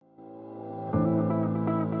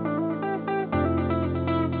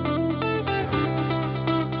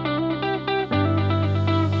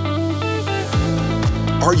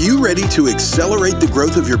Are you ready to accelerate the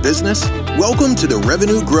growth of your business? Welcome to the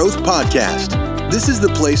Revenue Growth Podcast. This is the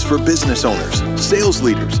place for business owners, sales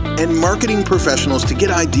leaders, and marketing professionals to get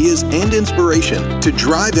ideas and inspiration to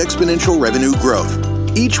drive exponential revenue growth.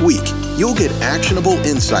 Each week, you'll get actionable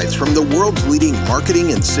insights from the world's leading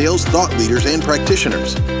marketing and sales thought leaders and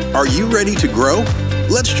practitioners. Are you ready to grow?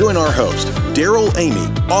 Let's join our host, Daryl Amy,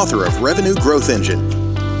 author of Revenue Growth Engine.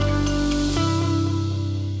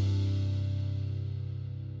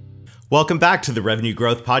 Welcome back to the Revenue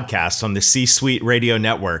Growth Podcast on the C-Suite Radio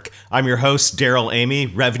Network. I'm your host, Daryl Amy,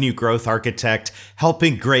 Revenue Growth Architect,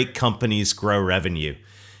 helping great companies grow revenue.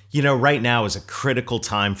 You know, right now is a critical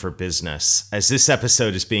time for business. As this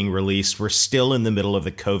episode is being released, we're still in the middle of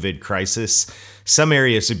the COVID crisis. Some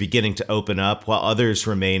areas are beginning to open up while others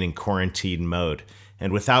remain in quarantine mode.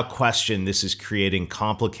 And without question, this is creating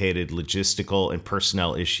complicated logistical and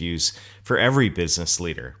personnel issues for every business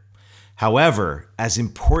leader. However, as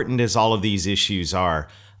important as all of these issues are,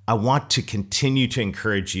 I want to continue to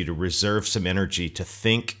encourage you to reserve some energy to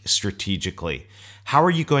think strategically. How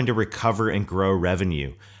are you going to recover and grow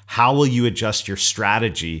revenue? How will you adjust your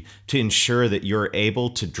strategy to ensure that you're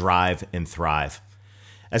able to drive and thrive?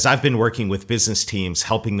 As I've been working with business teams,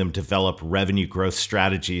 helping them develop revenue growth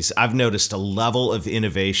strategies, I've noticed a level of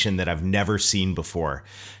innovation that I've never seen before.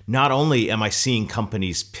 Not only am I seeing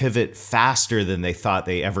companies pivot faster than they thought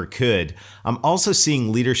they ever could, I'm also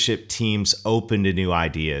seeing leadership teams open to new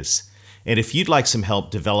ideas. And if you'd like some help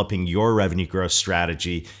developing your revenue growth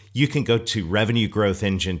strategy, you can go to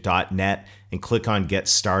revenuegrowthengine.net and click on Get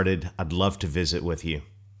Started. I'd love to visit with you.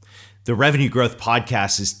 The Revenue Growth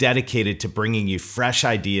Podcast is dedicated to bringing you fresh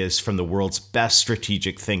ideas from the world's best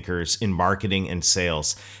strategic thinkers in marketing and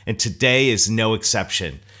sales. And today is no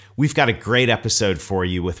exception. We've got a great episode for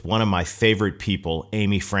you with one of my favorite people,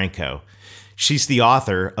 Amy Franko. She's the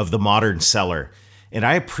author of The Modern Seller, and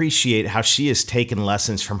I appreciate how she has taken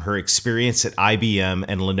lessons from her experience at IBM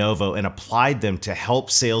and Lenovo and applied them to help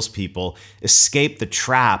salespeople escape the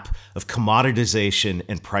trap of commoditization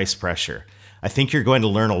and price pressure. I think you're going to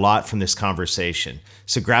learn a lot from this conversation.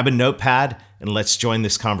 So grab a notepad and let's join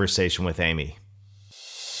this conversation with Amy.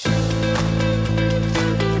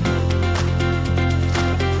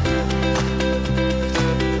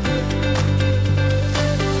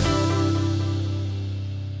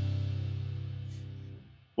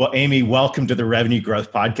 Well, Amy, welcome to the Revenue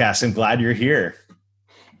Growth Podcast. I'm glad you're here.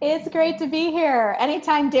 It's great to be here.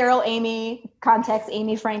 Anytime Daryl Amy contacts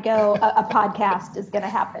Amy Franko, a podcast is going to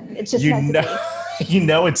happen. It's just you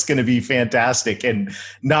know it's going to be fantastic. And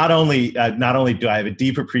not only do I have a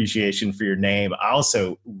deep appreciation for your name, I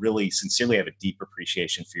also really sincerely have a deep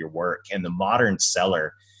appreciation for your work. And The Modern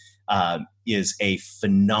Seller is a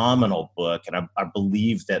phenomenal book. And I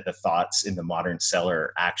believe that the thoughts in The Modern Seller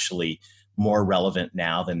are actually more relevant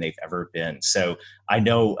now than they've ever been. So I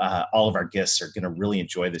know all of our guests are going to really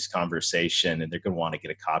enjoy this conversation and they're going to want to get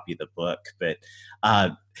a copy of the book. But,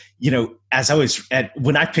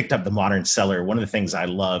 when I picked up The Modern Seller, one of the things I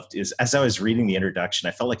loved is as I was reading the introduction,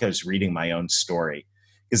 I felt like I was reading my own story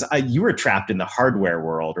because you were trapped in the hardware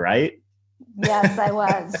world, right? Yes, I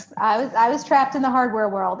was. I was trapped in the hardware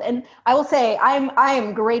world. And I will say I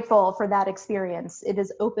am grateful for that experience. It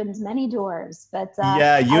has opened many doors, but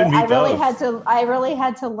yeah, you and me both. I really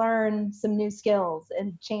had to learn some new skills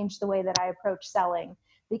and change the way that I approach selling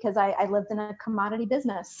because I lived in a commodity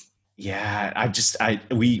business. Yeah,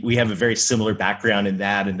 we have a very similar background in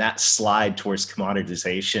that, and that slide towards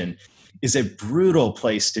commoditization is a brutal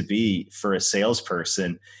place to be for a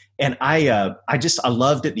salesperson. And I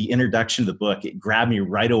loved it, the introduction of the book. It grabbed me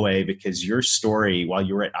right away because your story while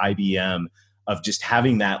you were at IBM of just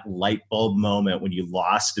having that light bulb moment when you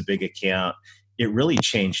lost a big account, it really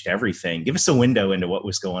changed everything. Give us a window into what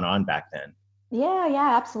was going on back then.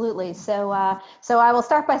 Yeah, absolutely. So I will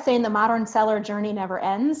start by saying the modern seller journey never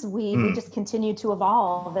ends. We just continue to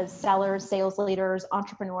evolve as sellers, sales leaders,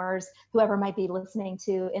 entrepreneurs, whoever might be listening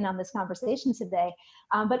in on this conversation today.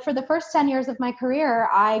 But for the first 10 years of my career,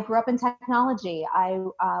 I grew up in technology. I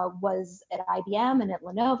was at IBM and at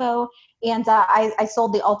Lenovo, and I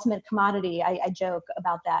sold the ultimate commodity. I joke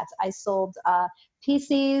about that. I sold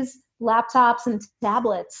PCs, laptops, and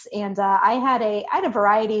tablets, and I had a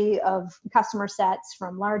variety of customer sets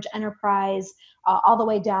from large enterprise all the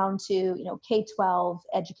way down to K-12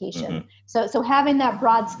 education. So having that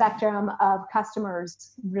broad spectrum of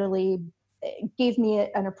customers really gave me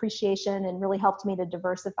an appreciation and really helped me to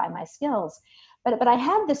diversify my skills. But I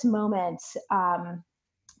had this moment,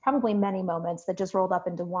 probably many moments that just rolled up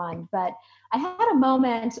into one. But I had a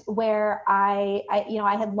moment where I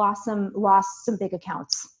had lost some big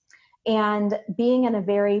accounts. And being in a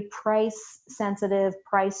very price sensitive,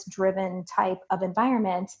 price driven type of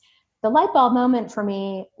environment, the light bulb moment for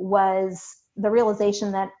me was the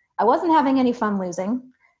realization that I wasn't having any fun losing,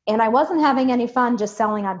 and I wasn't having any fun just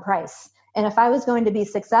selling on price. And if I was going to be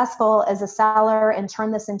successful as a seller and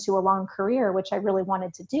turn this into a long career, which I really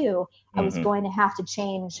wanted to do, I was going to have to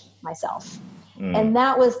change myself. And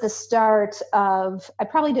that was the start of, I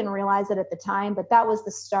probably didn't realize it at the time, but that was the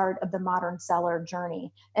start of the modern seller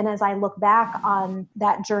journey. And as I look back on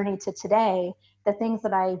that journey to today, the things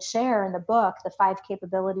that I share in the book, the 5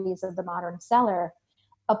 capabilities of the modern seller,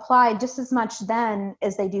 apply just as much then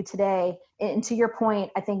as they do today. And to your point,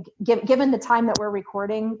 I think given the time that we're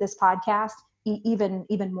recording this podcast,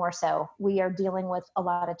 even more so, we are dealing with a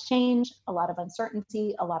lot of change, a lot of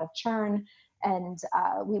uncertainty, a lot of churn, and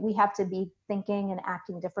we have to be thinking and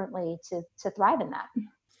acting differently to thrive in that.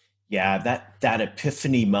 Yeah, that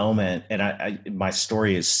epiphany moment, and my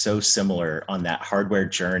story is so similar on that hardware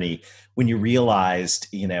journey. When you realized,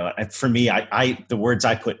 for me, the words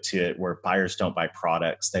I put to it were buyers don't buy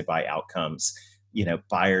products, they buy outcomes.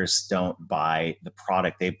 Buyers don't buy the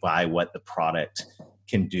product, they buy what the product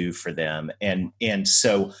can do for them. And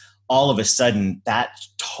so all of a sudden that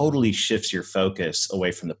totally shifts your focus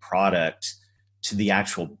away from the product to the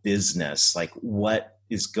actual business, like what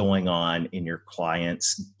is going on in your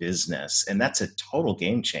client's business. And that's a total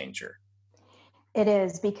game changer. It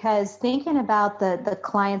is, because thinking about the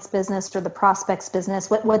client's business or the prospect's business,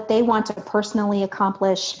 what they want to personally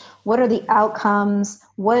accomplish, what are the outcomes,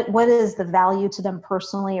 what is the value to them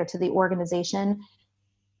personally or to the organization,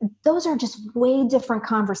 those are just way different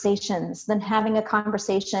conversations than having a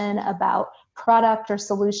conversation about product or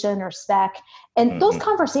solution or spec. And those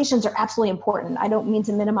conversations are absolutely important. I don't mean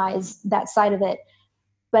to minimize that side of it,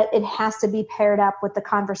 but it has to be paired up with the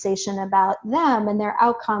conversation about them and their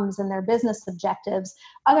outcomes and their business objectives.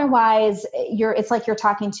 Otherwise, it's like you're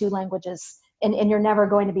talking 2 languages, and you're never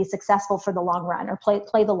going to be successful for the long run, or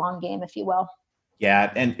play the long game, if you will.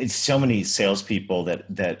 Yeah, and it's so many salespeople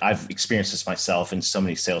that I've experienced this myself, and so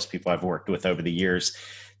many salespeople I've worked with over the years.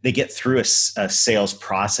 They get through a sales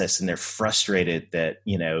process and they're frustrated that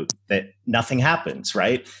that nothing happens.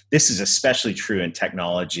 Right? This is especially true in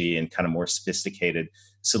technology and kind of more sophisticated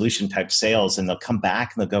solution type sales. And they'll come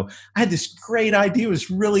back and they'll go, "I had this great idea; it was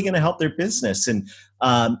really going to help their business. And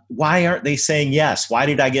why aren't they saying yes? Why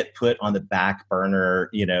did I get put on the back burner?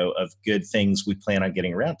 Of good things we plan on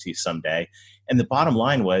getting around to someday." And the bottom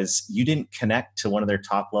line was you didn't connect to one of their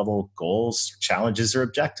top level goals, challenges, or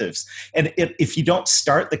objectives. And if you don't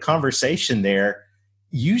start the conversation there,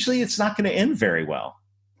 usually it's not going to end very well.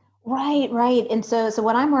 Right. And so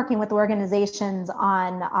when I'm working with organizations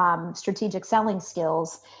on strategic selling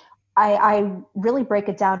skills, I really break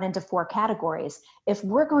it down into 4 categories. If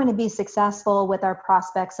we're going to be successful with our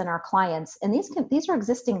prospects and our clients, and these are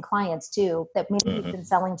existing clients too, that maybe we've been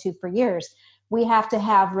selling to for years, we have to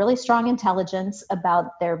have really strong intelligence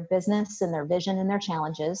about their business and their vision and their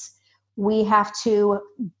challenges. We have to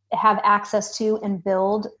have access to and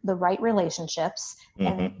build the right relationships.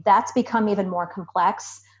 And that's become even more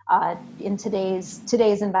complex in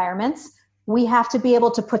today's environments. We have to be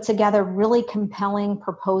able to put together really compelling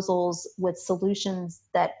proposals with solutions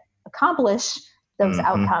that accomplish those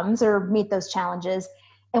outcomes or meet those challenges.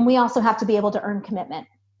 And we also have to be able to earn commitment.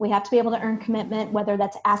 We have to be able to earn commitment, whether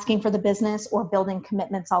that's asking for the business or building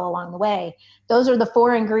commitments all along the way. Those are the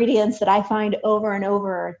 4 ingredients that I find over and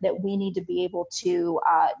over that we need to be able to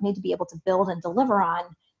build and deliver on,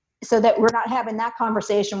 so that we're not having that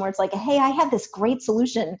conversation where it's like, "Hey, I have this great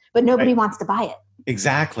solution, but nobody wants to buy it."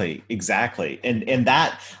 Exactly. And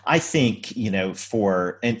that, I think,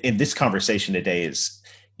 and this conversation today is,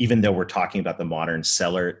 even though we're talking about the modern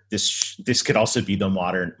seller, this could also be the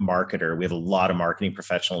modern marketer. We have a lot of marketing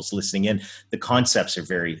professionals listening in. The concepts are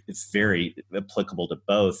very, very applicable to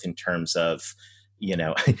both in terms of,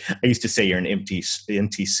 I used to say you're an empty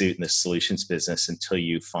suit in the solutions business until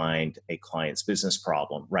you find a client's business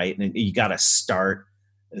problem, right? And you got to start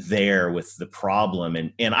there with the problem.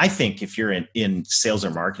 And I think if you're in sales or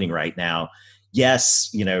marketing right now,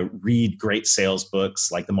 yes, read great sales books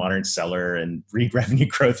like The Modern Seller and read Revenue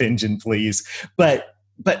Growth Engine, please. But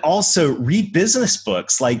also read business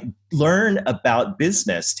books, like learn about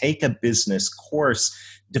business, take a business course,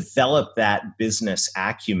 develop that business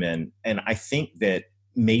acumen. And I think that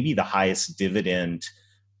maybe the highest dividend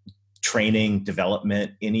training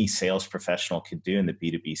development any sales professional could do in the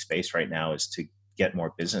B2B space right now is to get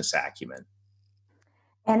more business acumen.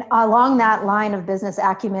 And along that line of business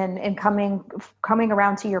acumen, and coming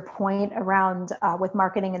around to your point around with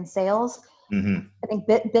marketing and sales, Mm-hmm. I think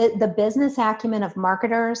the business acumen of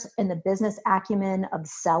marketers and the business acumen of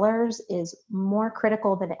sellers is more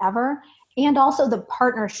critical than ever. And also the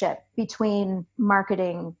partnership between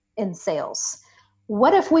marketing and sales.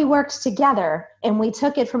 What if we worked together and we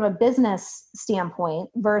took it from a business standpoint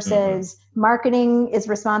versus marketing is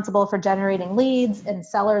responsible for generating leads and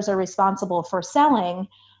sellers are responsible for selling?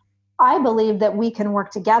 I believe that we can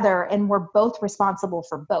work together and we're both responsible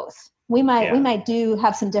for both. We might do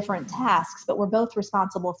have some different tasks, but we're both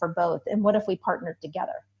responsible for both. And what if we partnered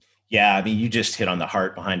together? Yeah, I mean, you just hit on the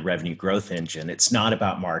heart behind Revenue Growth Engine. It's not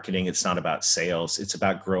about marketing. It's not about sales. It's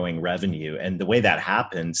about growing revenue. And the way that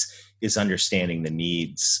happens is understanding the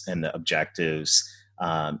needs and the objectives,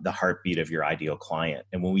 the heartbeat of your ideal client.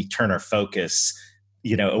 And when we turn our focus,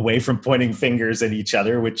 away from pointing fingers at each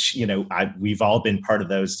other, which, we've all been part of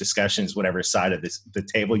those discussions, whatever side of the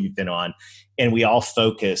table you've been on, and we all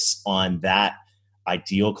focus on that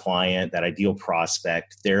ideal client, that ideal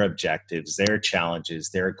prospect, their objectives, their challenges,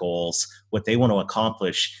 their goals, what they want to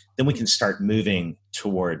accomplish, then we can start moving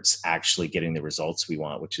towards actually getting the results we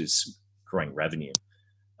want, which is growing revenue.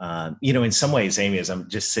 In some ways, Amy, as I'm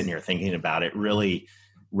just sitting here thinking about it, really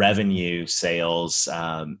revenue sales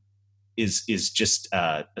is just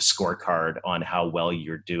a scorecard on how well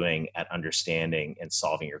you're doing at understanding and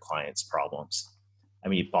solving your clients' problems. I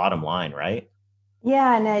mean, bottom line, right?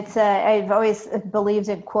 Yeah, and it's I've always believed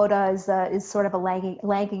in quota is sort of a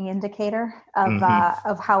lagging indicator of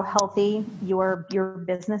how healthy your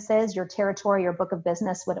business is, your territory, your book of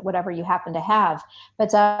business, whatever you happen to have.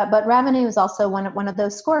 But revenue is also one of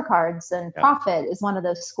those scorecards, and profit is one of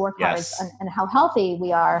those scorecards, and how healthy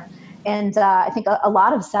we are. And I think a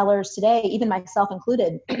lot of sellers today, even myself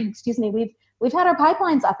included, excuse me, we've had our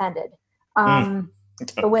pipelines upended.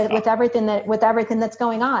 With everything that's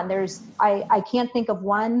going on, I can't think of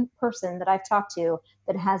one person that I've talked to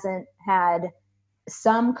that hasn't had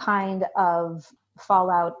some kind of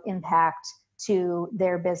fallout impact to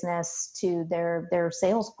their business, to their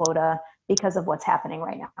sales quota because of what's happening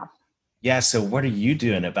right now. Yeah. So what are you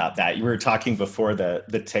doing about that? You were talking before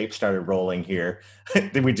the tape started rolling here.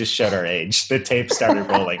 Then we just showed our age. The tape started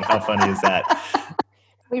rolling. How funny is that?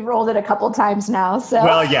 We've rolled it a couple times now. So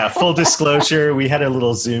well, yeah. Full disclosure, we had a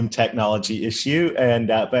little Zoom technology issue,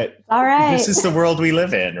 but all right, this is the world we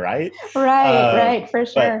live in, right? Right, for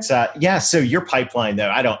sure. But so your pipeline,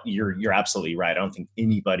 though, you're absolutely right. I don't think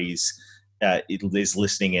anybody's is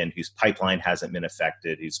listening in whose pipeline hasn't been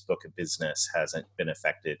affected, whose book of business hasn't been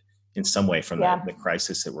affected in some way from the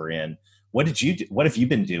crisis that we're in. What have you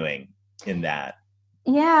been doing in that?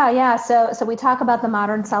 Yeah. So we talk about the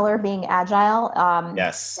modern seller being agile.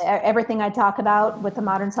 Yes. Everything I talk about with the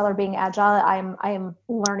modern seller being agile, I'm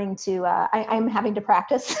learning to. I'm having to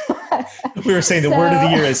practice. We were saying the word of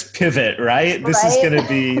the year is pivot, right? This is going to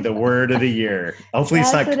be the word of the year. Hopefully,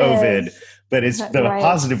 it's not COVID, but it's the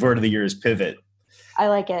positive word of the year is pivot. I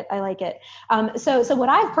like it. So what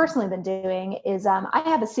I've personally been doing is I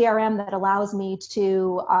have a CRM that allows me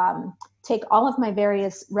to take all of my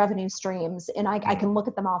various revenue streams and I can look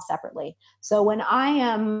at them all separately. So when I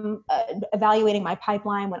am evaluating my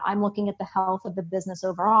pipeline, when I'm looking at the health of the business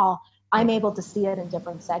overall, I'm able to see it in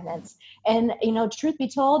different segments. And, truth be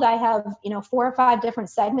told, I have, 4 or 5 different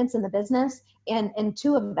segments in the business and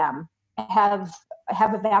 2 of them have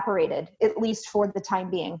evaporated, at least for the time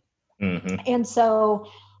being. Mm-hmm. And so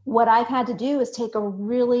what I've had to do is take a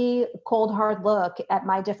really cold, hard look at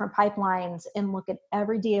my different pipelines and look at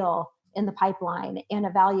every deal in the pipeline and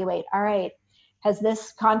evaluate, all right, has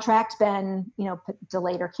this contract been,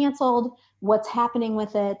 delayed or canceled? What's happening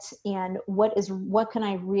with it? And what can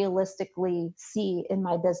I realistically see in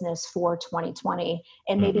my business for 2020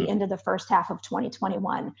 and maybe into the first half of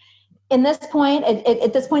 2021? At this point,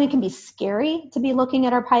 it can be scary to be looking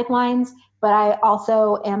at our pipelines, but I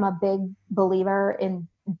also am a big believer in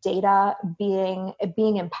data being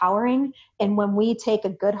empowering. And when we take a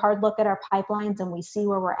good hard look at our pipelines and we see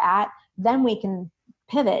where we're at, then we can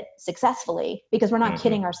pivot successfully because we're not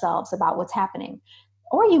kidding ourselves about what's happening.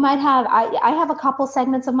 Or you might have, I have a couple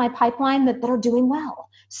segments of my pipeline that are doing well.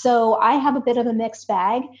 So I have a bit of a mixed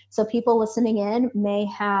bag. So people listening in may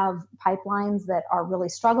have pipelines that are really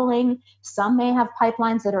struggling. Some may have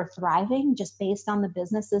pipelines that are thriving just based on the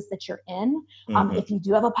businesses that you're in. If you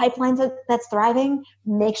do have a pipeline that's thriving,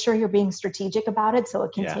 make sure you're being strategic about it so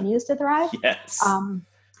it continues to thrive. Yes.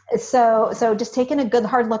 So just taking a good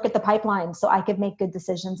hard look at the pipeline so I could make good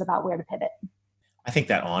decisions about where to pivot. I think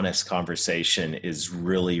that honest conversation is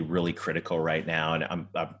really, really critical right now. And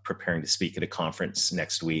I'm preparing to speak at a conference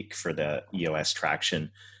next week for the EOS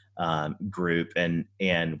Traction group. And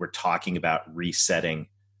we're talking about resetting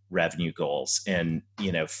revenue goals. And,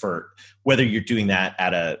 for whether you're doing that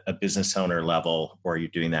at a business owner level, or you're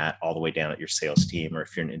doing that all the way down at your sales team, or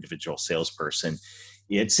if you're an individual salesperson,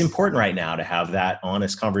 it's important right now to have that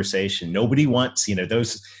honest conversation. Nobody wants,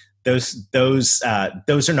 those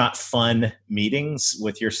are not fun meetings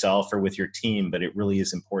with yourself or with your team, but it really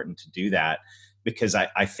is important to do that, because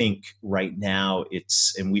I think right now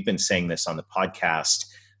and we've been saying this on the podcast,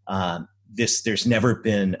 there's never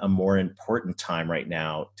been a more important time right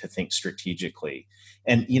now to think strategically.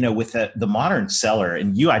 And, with the modern seller,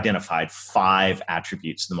 and you identified 5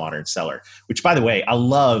 attributes of the modern seller, which, by the way, I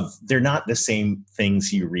love. They're not the same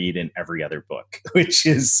things you read in every other book, which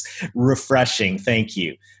is refreshing. Thank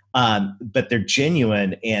you. But they're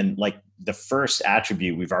genuine. And like the first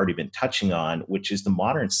attribute we've already been touching on, which is the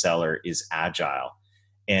modern seller is agile.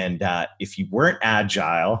 And if you weren't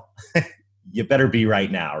agile, you better be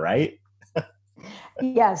right now, right?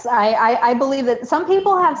 Yes, I believe that some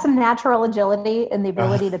people have some natural agility and the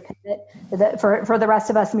ability to pivot. For the rest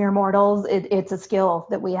of us mere mortals, it's a skill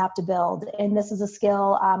that we have to build. And this is a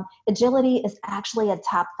skill. Agility is actually a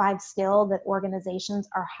top 5 skill that organizations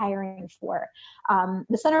are hiring for.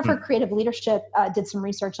 The Center for Creative Leadership did some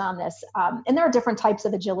research on this. And there are different types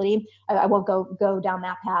of agility. I won't go down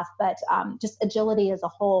that path, but just agility as a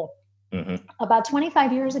whole. Mm-hmm. About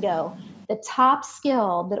 25 years ago, the top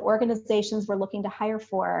skill that organizations were looking to hire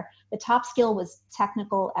for, the top skill was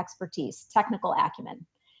technical expertise, technical acumen.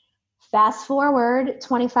 Fast forward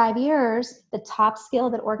 25 years, the top skill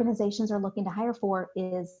that organizations are looking to hire for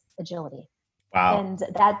is agility. Wow. And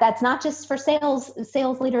that's not just for sales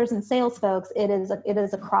leaders and sales folks. It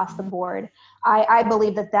is across the board. I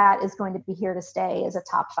believe that is going to be here to stay as a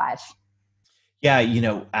top 5.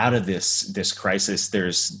 Yeah, out of this crisis,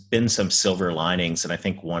 there's been some silver linings. And I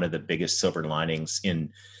think one of the biggest silver linings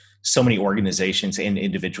in so many organizations and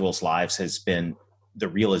individuals' lives has been the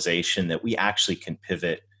realization that we actually can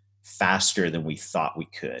pivot faster than we thought we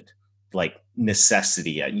could. Like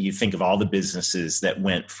necessity. You think of all the businesses that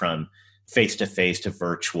went from face-to-face to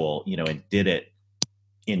virtual, and did it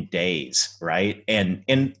in days, right? And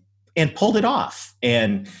pulled it off.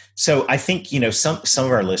 And so I think, some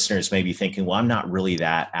of our listeners may be thinking, well, I'm not really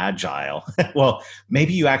that agile. Well,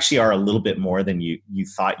 maybe you actually are a little bit more than you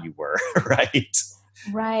thought you were, right?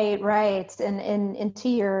 Right. And to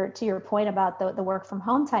your point about the work from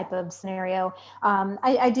home type of scenario,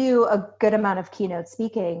 I do a good amount of keynote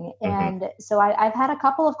speaking. And so I've had a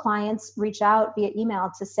couple of clients reach out via email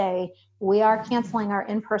to say, we are canceling our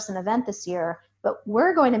in-person event this year, but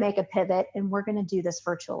we're going to make a pivot and we're going to do this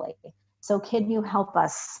virtually. So can you help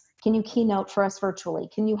us? Can you keynote for us virtually?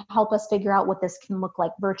 Can you help us figure out what this can look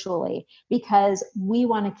like virtually? Because we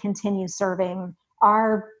want to continue serving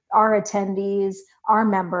our attendees, our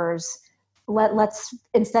members. Let's,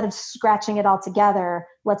 instead of scratching it all together,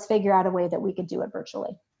 let's figure out a way that we could do it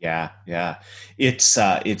virtually. Yeah. It's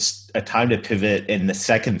a time to pivot. And the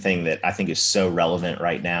second thing that I think is so relevant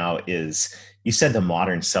right now is, you said the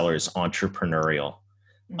modern seller is entrepreneurial.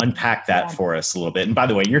 Unpack that for us a little bit. And by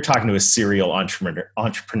the way, you're talking to a serial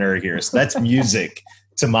entrepreneur here, so that's music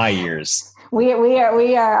to my ears. We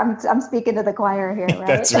are. I'm speaking to the choir here, right?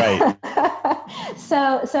 That's right.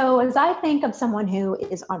 So as I think of someone who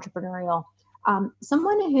is entrepreneurial,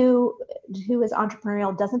 someone who is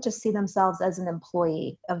entrepreneurial doesn't just see themselves as an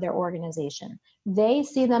employee of their organization. They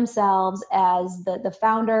see themselves as the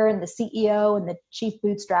founder and the CEO and the chief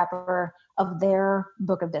bootstrapper of their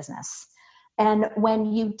book of business. And when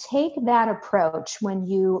you take that approach, when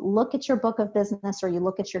you look at your book of business or you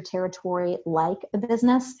look at your territory like a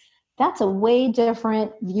business, that's a way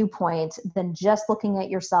different viewpoint than just looking at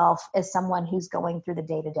yourself as someone who's going through the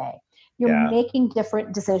day-to-day. You're making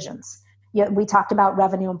different decisions. We talked about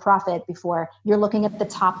revenue and profit before. You're looking at the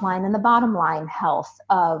top line and the bottom line health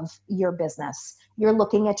of your business. You're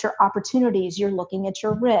looking at your opportunities. You're looking at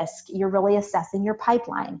your risk. You're really assessing your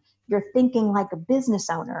pipeline. You're thinking like a business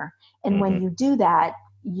owner. And when you do that,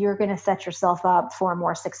 you're going to set yourself up for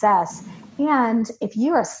more success. And if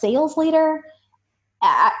you're a sales leader,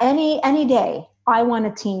 any day, I want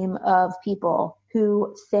a team of people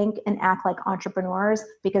who think and act like entrepreneurs,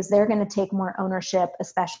 because they're going to take more ownership,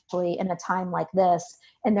 especially in a time like this.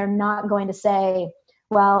 And they're not going to say,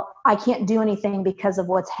 well, I can't do anything because of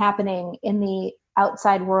what's happening in the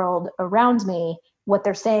outside world around me. What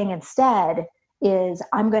they're saying instead is,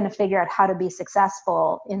 I'm going to figure out how to be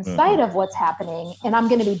successful in spite of what's happening, and I'm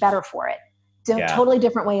going to be better for it. Totally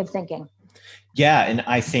different way of thinking. Yeah. And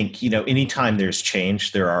I think, anytime there's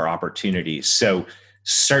change, there are opportunities. So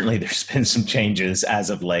certainly there's been some changes as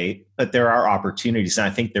of late, but there are opportunities. And I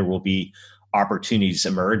think there will be opportunities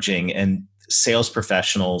emerging, and sales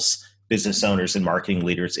professionals, business owners and marketing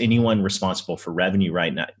leaders, anyone responsible for revenue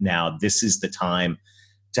right now, this is the time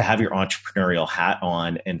to have your entrepreneurial hat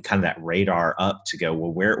on and kind of that radar up to go,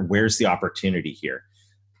 well, where's the opportunity here?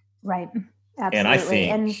 Right. Absolutely. And I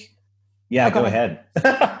think, go go ahead.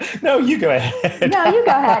 No, you go ahead. No, you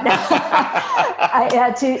go ahead.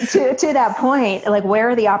 To that point, like, where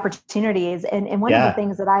are the opportunities? And one of the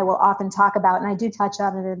things that I will often talk about, and I do touch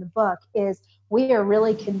on it in the book, is we are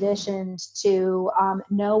really conditioned to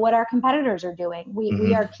know what our competitors are doing.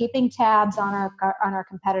 We are keeping tabs on our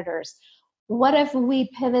competitors. What if we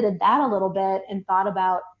pivoted that a little bit and thought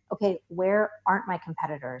about, okay, where aren't my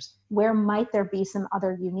competitors? Where might there be some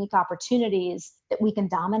other unique opportunities that we can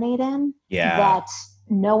dominate in that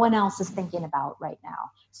no one else is thinking about right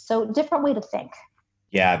now? So different way to think.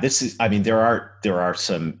 Yeah, there are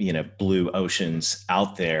some, blue oceans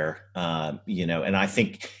out there, and I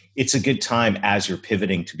think it's a good time as you're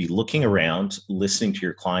pivoting to be looking around, listening to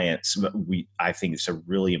your clients. I think it's a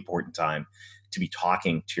really important time to be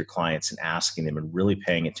talking to your clients and asking them and really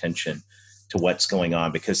paying attention to what's going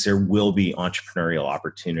on, because there will be entrepreneurial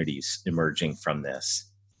opportunities emerging from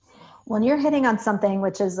this. Well, you're hitting on something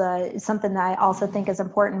which is something that I also think is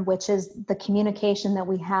important, which is the communication that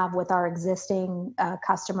we have with our existing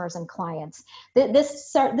customers and clients. This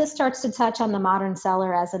starts to touch on the modern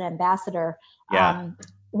seller as an ambassador. Yeah.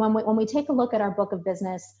 When we take a look at our book of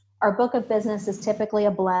business is typically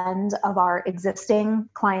a blend of our existing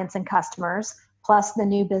clients and customers, plus the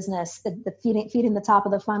new business, the feeding the top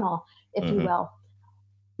of the funnel, if you will.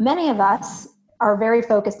 Many of us are very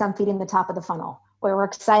focused on feeding the top of the funnel, where we're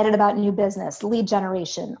excited about new business, lead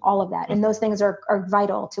generation, all of that. And those things are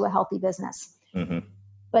vital to a healthy business.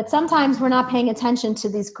 But sometimes we're not paying attention to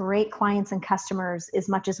these great clients and customers as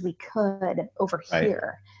much as we could over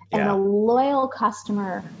here. And a loyal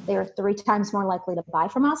customer, they are 3 times more likely to buy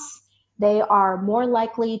from us. They are more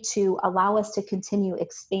likely to allow us to continue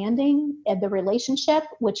expanding the relationship,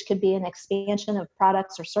 which could be an expansion of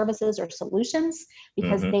products or services or solutions,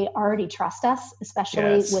 because they already trust us,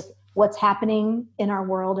 especially with what's happening in our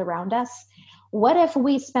world around us. What if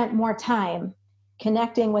we spent more time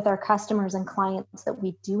connecting with our customers and clients that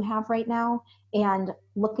we do have right now and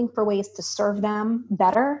looking for ways to serve them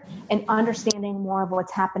better and understanding more of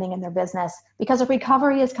what's happening in their business? Because a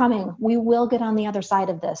recovery is coming. We will get on the other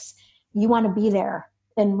side of this. You want to be there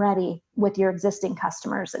and ready with your existing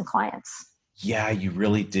customers and clients. Yeah, you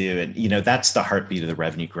really do. And, that's the heartbeat of the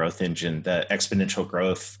revenue growth engine, the exponential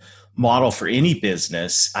growth model for any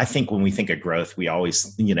business. I think when we think of growth, we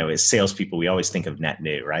always, as salespeople, we always think of net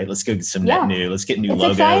new, right? Let's go get some net new. Let's get new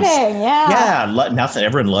logos. Exciting. Nothing.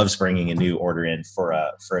 Everyone loves bringing a new order in for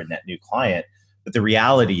a net new client. But the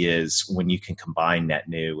reality is, when you can combine net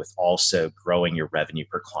new with also growing your revenue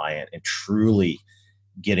per client and truly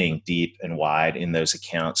getting deep and wide in those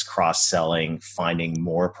accounts, cross-selling, finding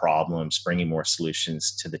more problems, bringing more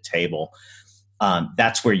solutions to the table,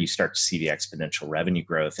 that's where you start to see the exponential revenue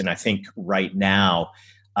growth. And I think right now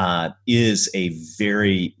is a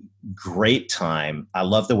very great time. I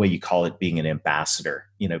love the way you call it being an ambassador,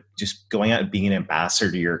 just going out and being an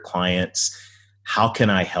ambassador to your clients. How can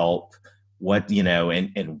I help? What,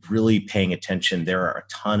 and really paying attention. There are a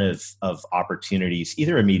ton of opportunities,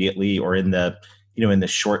 either immediately or in the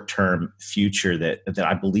short-term future that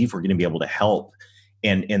I believe we're going to be able to help.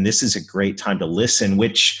 And this is a great time to listen,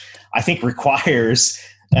 which I think requires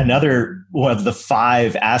another one of the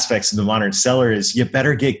 5 aspects of the modern seller is you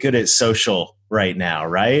better get good at social right now,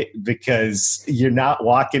 right? Because you're not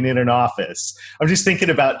walking in an office. I'm just thinking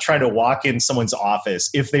about trying to walk in someone's office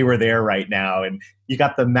if they were there right now and you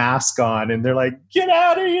got the mask on and they're like, get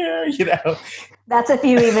out of here, That's if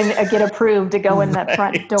you even get approved to go in that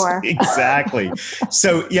front door. Exactly.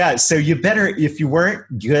 So you better, if you weren't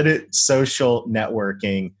good at social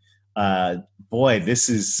networking, boy, this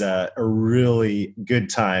is a really good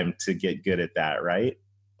time to get good at that, right?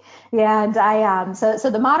 Yeah, and I so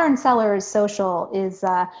the modern seller's social is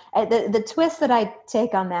the twist that I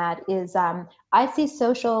take on that is I see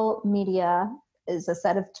social media as a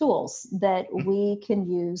set of tools that we can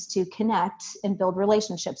use to connect and build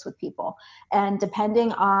relationships with people. And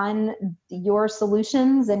depending on your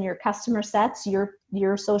solutions and your customer sets,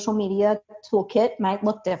 your social media toolkit might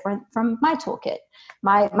look different from my toolkit.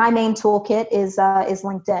 My main toolkit is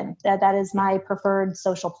LinkedIn. That is my preferred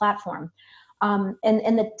social platform. And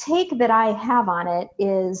the take that I have on it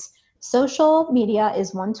is social media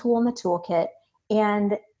is one tool in the toolkit,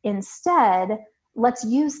 and instead, let's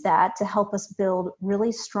use that to help us build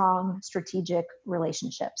really strong strategic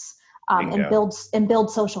relationships and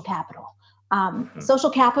build social capital. Social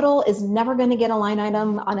capital is never going to get a line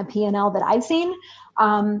item on a P&L that I've seen,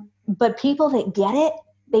 but people that get it,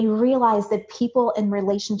 they realize that people and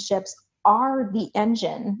relationships are the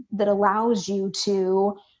engine that allows you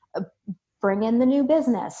to bring in the new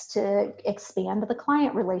business, to expand the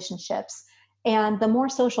client relationships. And the more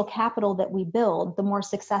social capital that we build, the more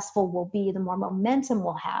successful we'll be, the more momentum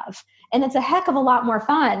we'll have. And it's a heck of a lot more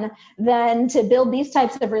fun than to build these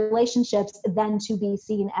types of relationships than to be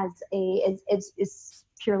seen as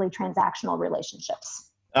purely transactional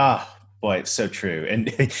relationships. Oh, boy, it's so true.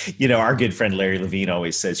 And, you know, our good friend Larry Levine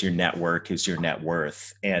always says your network is your net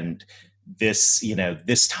worth. And this, you know,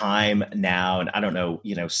 this time now, and I don't know,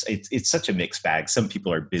 you know, it's such a mixed bag. Some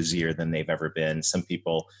people are busier than they've ever been. Some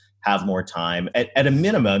people have more time. At a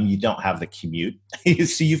minimum, you don't have the commute.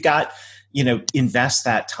 So you've got, you know, invest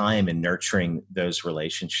that time in nurturing those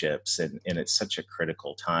relationships. And it's such a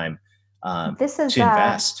critical time to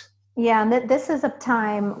invest. Yeah, and this is a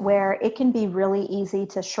time where it can be really easy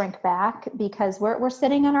to shrink back because we're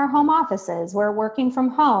sitting in our home offices, we're working from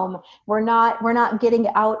home, we're not getting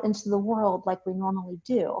out into the world like we normally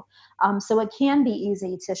do. So it can be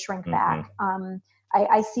easy to shrink back.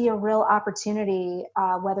 I see a real opportunity,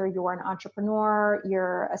 whether you're an entrepreneur,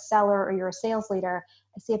 you're a seller, or you're a sales leader.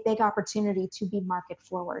 I see a big opportunity to be market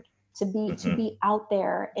forward, to be out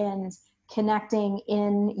there and connecting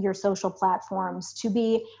in your social platforms, to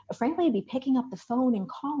be picking up the phone and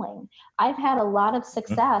calling. I've had a lot of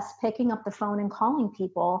success picking up the phone and calling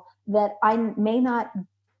people that I may not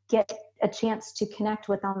get a chance to connect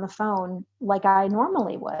with on the phone like I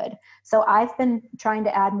normally would. So I've been trying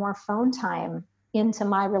to add more phone time into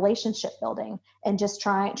my relationship building and just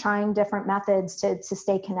trying different methods to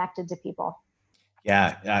stay connected to people.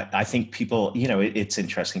 Yeah, I think people, you know, it's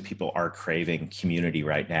interesting. People are craving community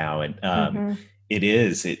right now. And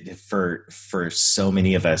it for so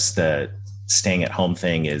many of us, the staying at home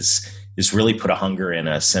thing is really put a hunger in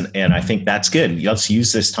us. And I think that's good. Let's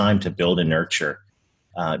use this time to build and nurture,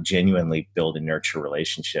 genuinely build and nurture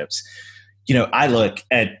relationships. You know, I look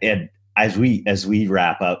at as we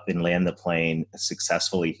wrap up and land the plane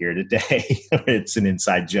successfully here today, it's an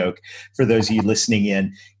inside joke for those of you listening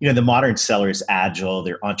in. You know, the modern seller is agile,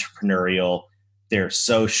 they're entrepreneurial, they're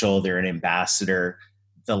social, they're an ambassador.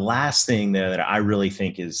 The last thing though that I really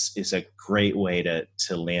think is a great way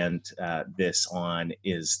to land this on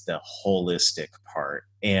is the holistic part.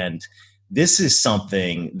 And this is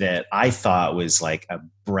something that I thought was like a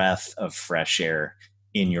breath of fresh air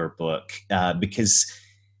in your book, because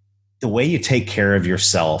the way you take care of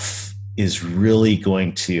yourself is really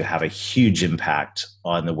going to have a huge impact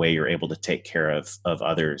on the way you're able to take care of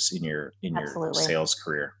others in your sales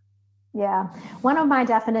career. Yeah. One of my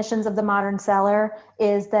definitions of the modern seller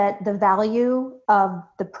is that the value of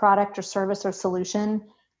the product or service or solution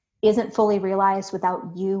isn't fully realized without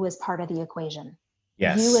you as part of the equation.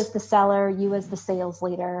 Yes. You as the seller, you as the sales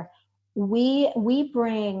leader. We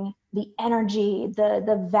bring the energy,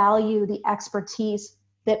 the value, the expertise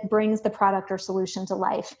that brings the product or solution to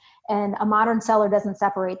life. And a modern seller doesn't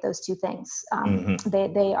separate those two things.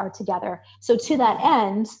 They are together. So to that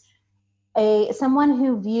end, someone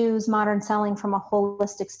who views modern selling from a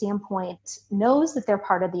holistic standpoint knows that they're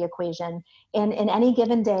part of the equation. And in any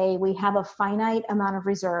given day, we have a finite amount of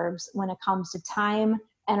reserves when it comes to time,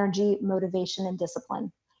 energy, motivation, and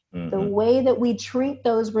discipline. The way that we treat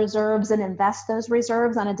those reserves and invest those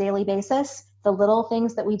reserves on a daily basis, the little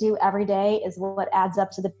things that we do every day is what adds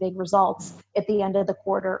up to the big results at the end of the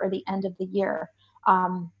quarter or the end of the year.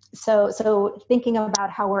 So thinking about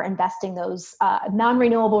how we're investing those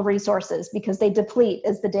non-renewable resources, because they deplete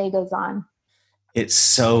as the day goes on. It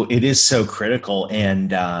is so critical.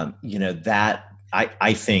 And, you know, that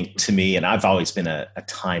I think to me, and I've always been a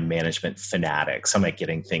time management fanatic. So I'm a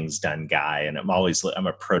getting things done guy, and I'm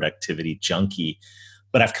a productivity junkie,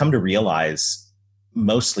 but I've come to realize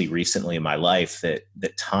mostly recently in my life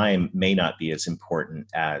that time may not be as important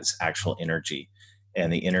as actual energy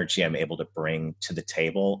and the energy I'm able to bring to the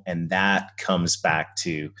table. And that comes back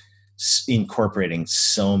to incorporating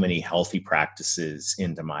so many healthy practices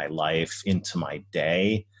into my life, into my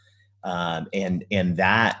day. And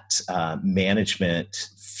that management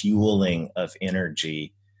fueling of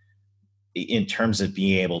energy in terms of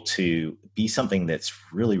being able to be something that's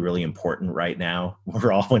really, really important right now.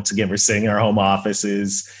 We're sitting in our home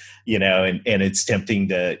offices, you know, and it's tempting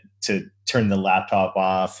to turn the laptop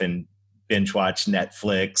off and binge watch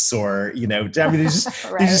Netflix, or, you know, I mean, there's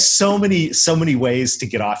just so many ways to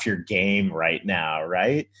get off your game right now.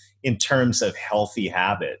 Right. in terms of healthy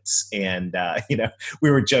habits. And,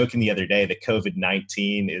 we were joking the other day that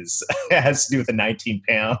COVID-19 has to do with the 19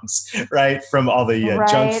 pounds, right? From all the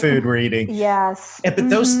junk food we're eating. Yes. But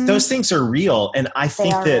those things are real. And I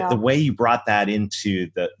think that real. the way you brought that into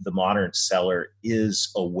the modern seller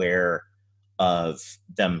is aware of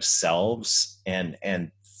themselves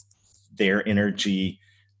and their energy,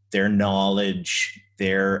 their knowledge,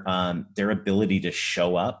 their ability to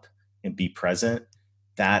show up and be present.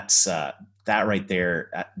 That's that right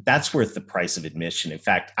there. That's worth the price of admission. In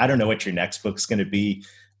fact, I don't know what your next book's going to be,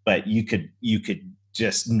 but you could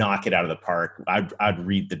just knock it out of the park. I'd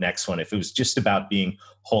read the next one. If it was just about being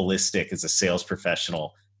holistic as a sales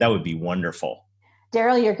professional, that would be wonderful.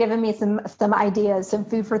 Daryl, you're giving me some ideas, some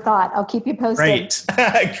food for thought. I'll keep you posted.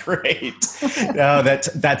 Great. No,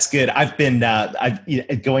 that's good. I've been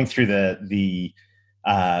going through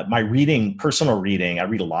my personal reading. I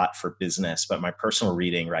read a lot for business, but my personal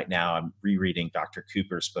reading right now, I'm rereading Dr.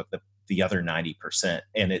 Cooper's book, The Other 90%.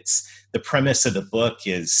 And it's the premise of the book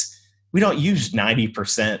is we don't use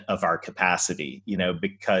 90% of our capacity,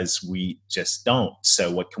 because we just don't.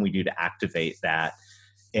 So what can we do to activate that?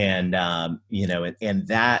 And, and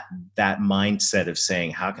that mindset of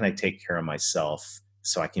saying, how can I take care of myself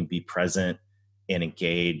so I can be present and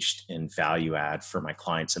engaged and value add for my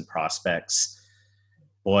clients and prospects?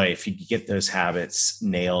 Boy, if you could get those habits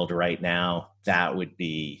nailed right now, that would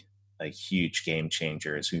be a huge game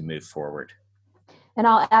changer as we move forward. And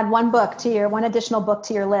I'll add one additional book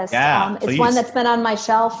to your list. Yeah, it's one that's been on my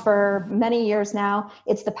shelf for many years now.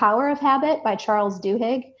 It's The Power of Habit by Charles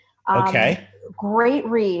Duhigg. Okay. Great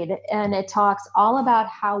read. And it talks all about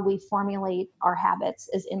how we formulate our habits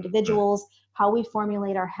as individuals, how we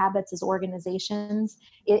formulate our habits as organizations.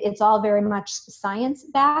 It's all very much science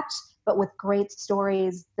backed, but with great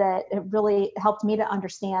stories that it really helped me to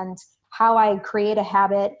understand how I create a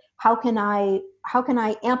habit. How can I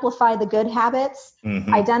amplify the good habits,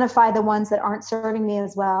 identify the ones that aren't serving me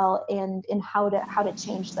as well, and how to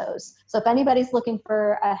change those. So if anybody's looking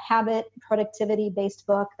for a habit productivity based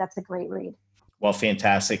book, that's a great read. Well,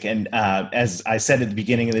 fantastic. And as I said at the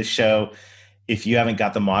beginning of this show, if you haven't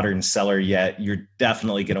got The Modern Seller yet, you're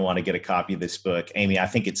definitely going to want to get a copy of this book. Amy, I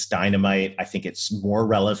think it's dynamite. I think it's more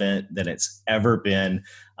relevant than it's ever been.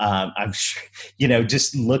 I'm sure,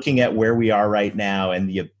 just looking at where we are right now and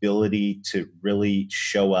the ability to really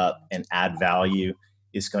show up and add value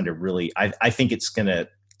is going to really, I think it's going to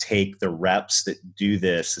take the reps that do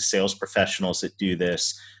this, the sales professionals that do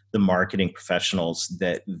this, the marketing professionals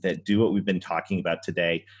that do what we've been talking about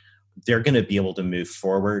today. They're going to be able to move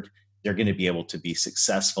forward. They're going to be able to be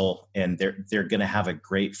successful, and they're going to have a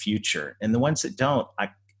great future. And the ones that don't,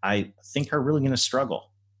 I think are really going to struggle.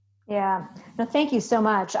 Yeah. No, thank you so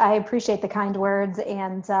much. I appreciate the kind words.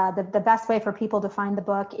 And the best way for people to find the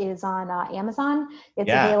book is on Amazon. It's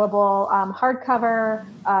available hardcover,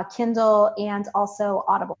 Kindle, and also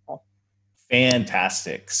Audible.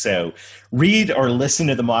 Fantastic. So read or listen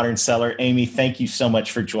to The Modern Seller. Amy, thank you so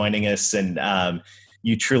much for joining us. And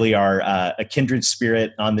you truly are a kindred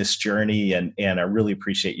spirit on this journey. And I really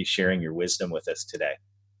appreciate you sharing your wisdom with us today.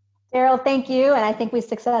 Daryl, thank you. And I think we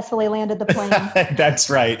successfully landed the plane. That's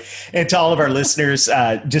right. And to all of our listeners,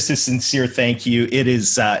 just a sincere thank you.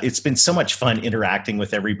 It's been so much fun interacting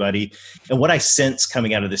with everybody. And what I sense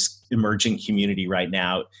coming out of this emerging community right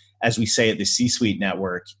now, as we say at the C-Suite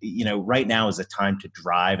Network, right now is a time to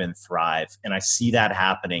drive and thrive. And I see that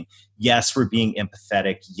happening. Yes, we're being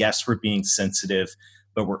empathetic. Yes, we're being sensitive,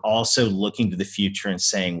 but we're also looking to the future and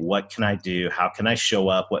saying, what can I do? How can I show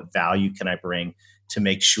up? What value can I bring to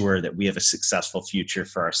make sure that we have a successful future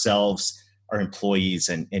for ourselves, our employees,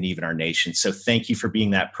 and even our nation? So thank you for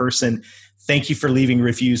being that person. Thank you for leaving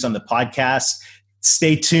reviews on the podcast.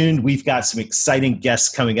 Stay tuned. We've got some exciting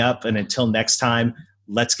guests coming up. And until next time,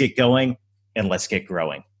 let's get going and let's get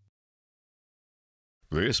growing.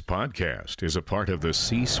 This podcast is a part of the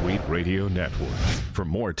C-Suite Radio Network. For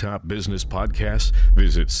more top business podcasts,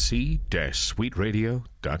 visit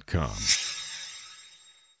c-suiteradio.com.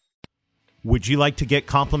 Would you like to get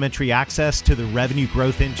complimentary access to the Revenue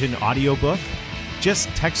Growth Engine audiobook? Just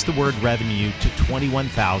text the word revenue to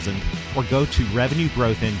 21,000 or go to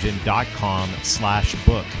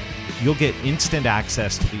revenuegrowthengine.com/book. You'll get instant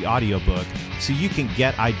access to the audiobook so you can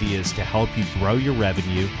get ideas to help you grow your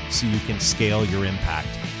revenue so you can scale your impact.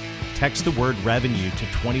 Text the word revenue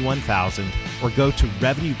to 21,000 or go to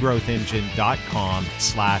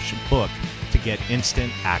revenuegrowthengine.com/book to get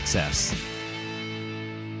instant access.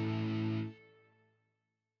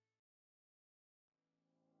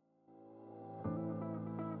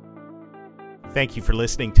 Thank you for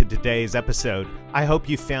listening to today's episode. I hope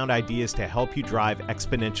you found ideas to help you drive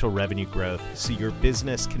exponential revenue growth so your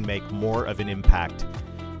business can make more of an impact.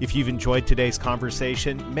 If you've enjoyed today's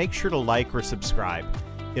conversation, make sure to like or subscribe.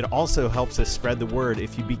 It also helps us spread the word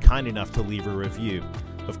if you'd be kind enough to leave a review.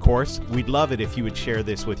 Of course, we'd love it if you would share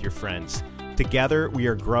this with your friends. Together, we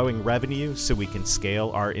are growing revenue so we can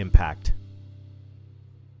scale our impact.